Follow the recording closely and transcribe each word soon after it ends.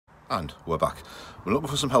And we're back. We're looking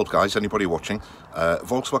for some help, guys. Anybody watching?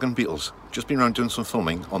 Volkswagen Beetles. Just been around doing some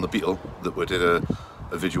filming on the Beetle that we did a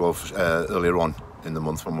video of earlier on in the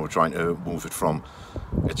month when we were trying to move it from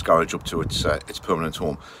its garage up to its permanent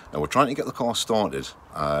home. Now we're trying to get the car started.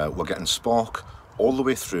 We're getting spark all the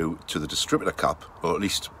way through to the distributor cap, or at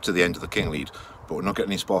least to the end of the king lead, but we're not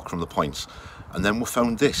getting any spark from the points. And then we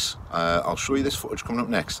found this. I'll show you this footage coming up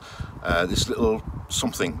next. This little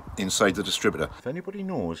something inside the distributor. If anybody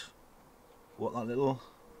knows what that little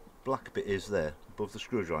black bit is there above the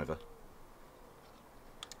screwdriver,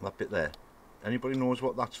 that bit there, anybody knows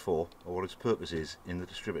what that's for or what its purpose is in the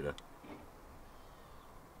distributor?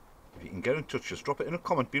 If you can get in touch, just drop it in a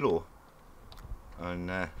comment below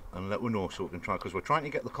and let me know so we can try, because we're trying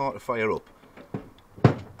to get the car to fire up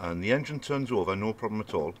and the engine turns over no problem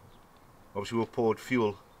at all. Obviously we've poured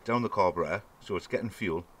fuel down the carburetor, so it's getting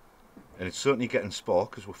fuel, and it's certainly getting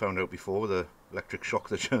spark, as we found out before with the electric shock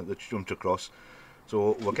that jumped across.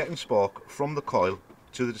 So we're getting spark from the coil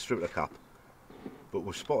to the distributor cap, but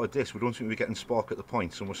we've spotted this. We don't seem to be getting spark at the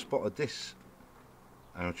points, and we've spotted this,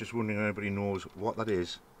 and I'm just wondering if anybody knows what that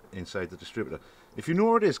is inside the distributor. If you know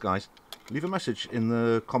what it is, guys, leave a message in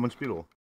the comments below.